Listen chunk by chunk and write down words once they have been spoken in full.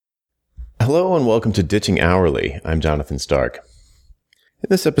Hello and welcome to Ditching Hourly. I'm Jonathan Stark. In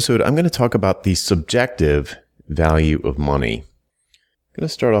this episode, I'm going to talk about the subjective value of money. I'm going to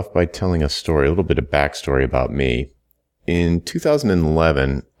start off by telling a story, a little bit of backstory about me. In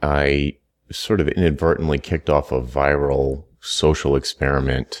 2011, I sort of inadvertently kicked off a viral social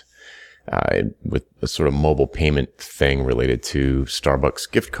experiment with a sort of mobile payment thing related to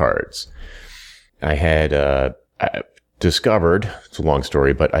Starbucks gift cards. I had discovered, it's a long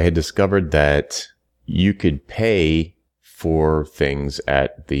story, but I had discovered that you could pay for things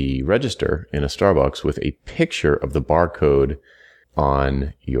at the register in a Starbucks with a picture of the barcode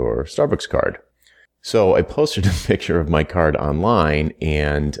on your Starbucks card. So I posted a picture of my card online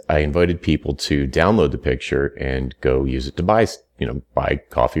and I invited people to download the picture and go use it to buy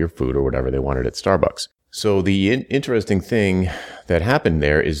coffee or food or whatever they wanted at Starbucks. So the interesting thing that happened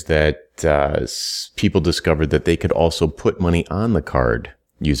there is that people discovered that they could also put money on the card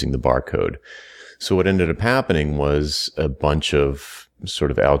using the barcode. So what ended up happening was a bunch of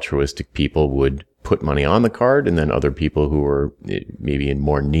sort of altruistic people would put money on the card, and then other people who were maybe in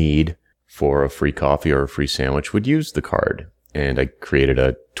more need for a free coffee or a free sandwich would use the card. And I created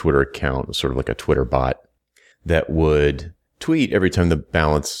a Twitter account, sort of like a Twitter bot, that would tweet every time the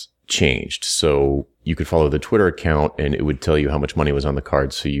balance changed. So you could follow the Twitter account and it would tell you how much money was on the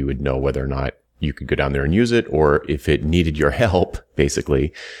card, so you would know whether or not you could go down there and use it, or if it needed your help,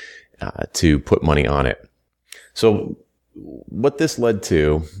 basically, to put money on it. So what this led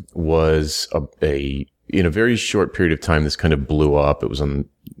to was in a very short period of time, this kind of blew up. It was on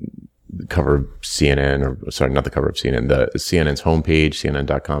the cover of CNN, not the cover of CNN, the CNN's homepage,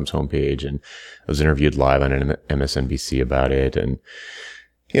 CNN.com's homepage, and I was interviewed live on MSNBC about it. And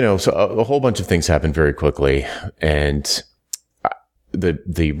so a whole bunch of things happened very quickly. And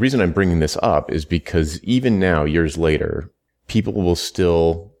the reason I'm bringing this up is because even now, years later, people will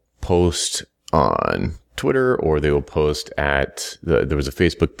still post on Twitter, or they will post at there was a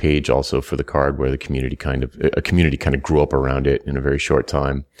Facebook page also for the card where a community kind of grew up around it in a very short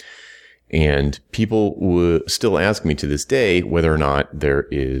time. And people will still ask me to this day whether or not there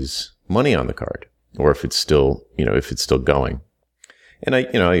is money on the card, or if it's still going. And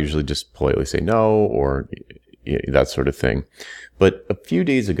I usually just politely say no, or that sort of thing. But a few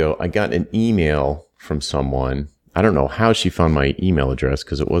days ago, I got an email from someone. I don't know how she found my email address,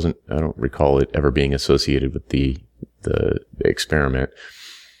 because I don't recall it ever being associated with the experiment.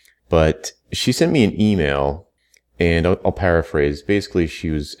 But she sent me an email, and I'll paraphrase. Basically,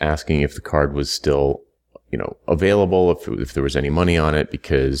 she was asking if the card was still available, if there was any money on it,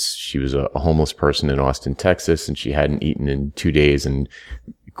 because she was a homeless person in Austin, Texas, and she hadn't eaten in 2 days, and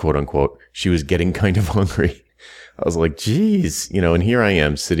quote unquote, she was getting kind of hungry. I was like, geez, and here I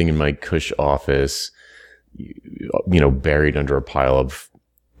am sitting in my cush office, buried under a pile of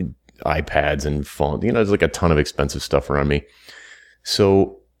iPads and phones. There's like a ton of expensive stuff around me.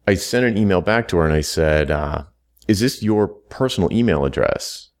 So I sent an email back to her and I said, is this your personal email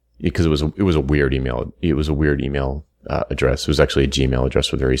address? Because it was a weird email. It was a weird email address. It was actually a Gmail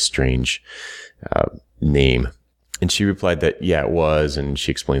address with a very strange name. And she replied that, yeah, it was. And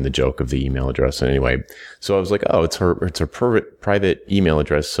she explained the joke of the email address. And anyway, so I was like, oh, it's her private email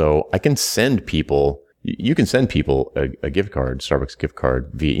address. So I can send people, you can send people a gift card, Starbucks gift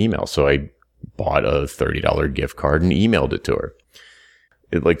card, via email. So I bought a $30 gift card and emailed it to her.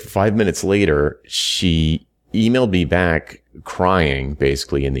 Like 5 minutes later, she emailed me back crying,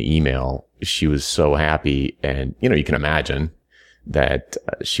 basically, in the email. She was so happy. And, you can imagine that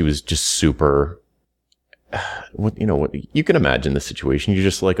she was just super, you can imagine the situation. You're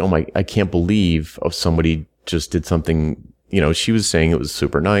just like, oh my, I can't believe somebody just did something. She was saying it was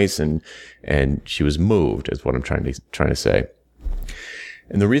super nice, and she was moved, is what I'm trying to say.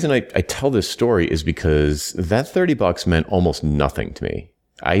 And the reason I tell this story is because that $30 meant almost nothing to me.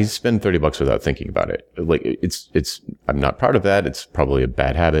 I spend $30 without thinking about it. Like I'm not proud of that. It's probably a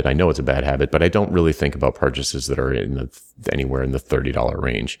bad habit. I know it's a bad habit, but I don't really think about purchases that are anywhere in the $30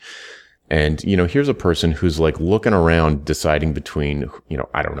 range. And, here's a person who's like looking around, deciding between,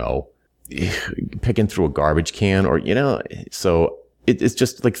 I don't know, picking through a garbage can, or, so it's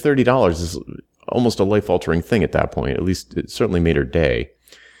just like $30 is almost a life altering thing at that point. At least it certainly made her day.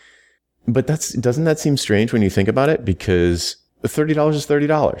 But doesn't that seem strange when you think about it? Because $30 is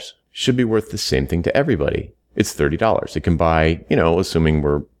 $30. Should be worth the same thing to everybody. It's $30. It can buy, assuming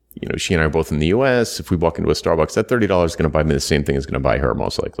we're, she and I are both in the US, if we walk into a Starbucks, that $30 is going to buy me the same thing as going to buy her,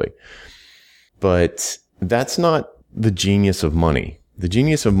 most likely. But that's not the genius of money. The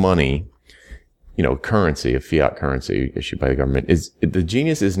genius of money, currency, a fiat currency issued by the government, the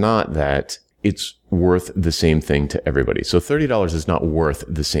genius is not that it's worth the same thing to everybody. So $30 is not worth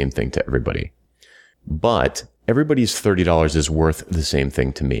the same thing to everybody. But everybody's $30 is worth the same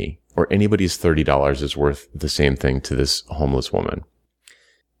thing to me, or anybody's $30 is worth the same thing to this homeless woman.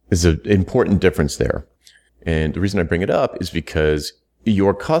 There's an important difference there. And the reason I bring it up is because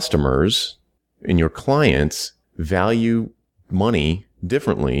your customers and your clients value money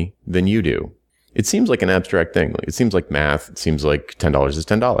differently than you do. It seems like an abstract thing. It seems like math. It seems like $10 is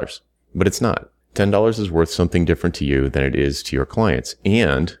 $10, but it's not. $10 is worth something different to you than it is to your clients.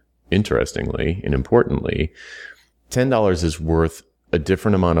 And interestingly and importantly, $10 is worth a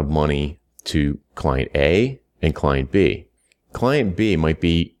different amount of money to client A and client B. Client B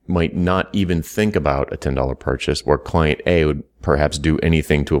might not even think about a $10 purchase, or client A would perhaps do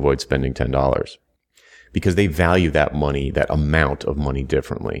anything to avoid spending $10 because they value that money, that amount of money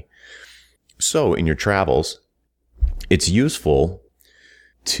differently. So in your travels, it's useful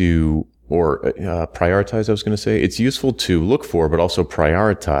to, prioritize, I was going to say, it's useful to look for, but also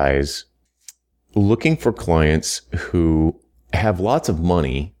prioritize looking for clients who have lots of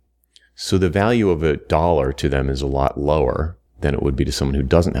money. So the value of $1 to them is a lot lower than it would be to someone who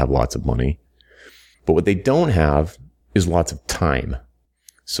doesn't have lots of money. But what they don't have is lots of time.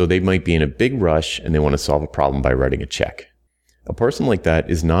 So they might be in a big rush and they want to solve a problem by writing a check. A person like that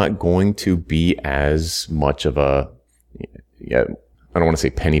is not going to be as much of I don't want to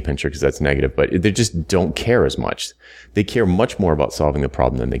say penny pincher because that's negative, but they just don't care as much. They care much more about solving the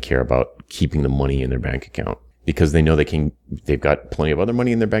problem than they care about keeping the money in their bank account, because they know they've got plenty of other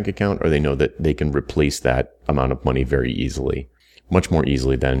money in their bank account, or they know that they can replace that amount of money very easily, much more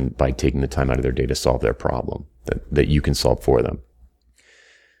easily than by taking the time out of their day to solve their problem that you can solve for them.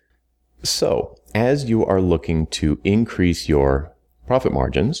 So as you are looking to increase your profit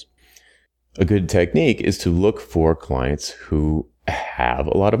margins, a good technique is to look for clients who have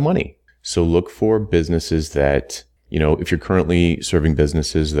a lot of money. So look for businesses that, if you're currently serving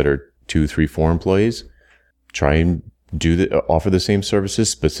businesses that are 2, 3, 4 employees, try and offer the same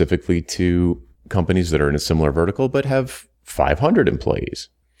services specifically to companies that are in a similar vertical but have 500 employees.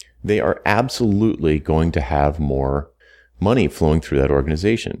 They are absolutely going to have more money flowing through that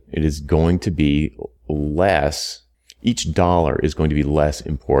organization. It is going to be less, each dollar is going to be less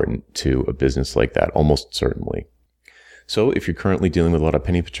important to a business like that, almost certainly. So if you're currently dealing with a lot of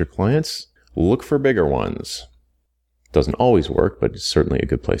penny pincher clients, look for bigger ones. Doesn't always work, but it's certainly a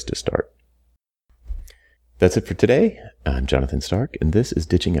good place to start. That's it for today. I'm Jonathan Stark, and this is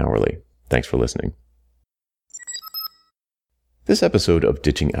Ditching Hourly. Thanks for listening. This episode of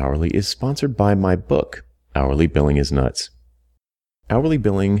Ditching Hourly is sponsored by my book, Hourly Billing is Nuts. Hourly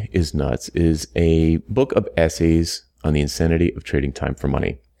Billing is Nuts is a book of essays on the insanity of trading time for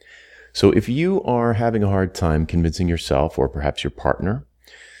money. So if you are having a hard time convincing yourself, or perhaps your partner,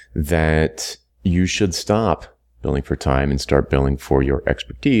 that you should stop billing for time and start billing for your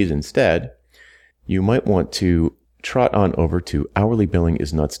expertise instead, you might want to trot on over to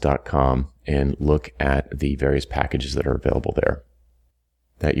hourlybillingisnuts.com and look at the various packages that are available there.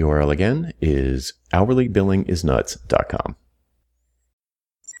 That URL again is hourlybillingisnuts.com.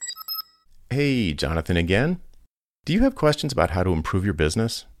 Hey, Jonathan again. Do you have questions about how to improve your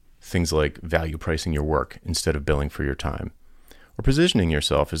business? Things like value pricing your work instead of billing for your time, or positioning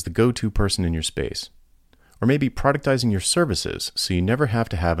yourself as the go-to person in your space, or maybe productizing your services so you never have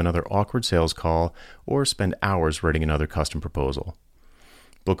to have another awkward sales call or spend hours writing another custom proposal.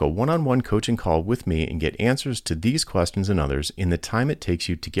 Book a one-on-one coaching call with me and get answers to these questions and others in the time it takes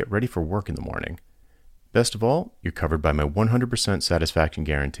you to get ready for work in the morning. Best of all, you're covered by my 100% satisfaction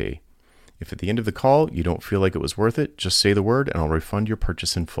guarantee. If at the end of the call you don't feel like it was worth it, just say the word and I'll refund your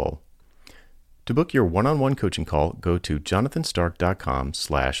purchase in full. To book your one-on-one coaching call, go to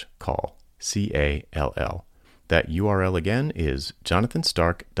jonathanstark.com/call, CALL. That URL again is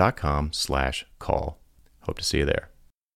jonathanstark.com/call. Hope to see you there.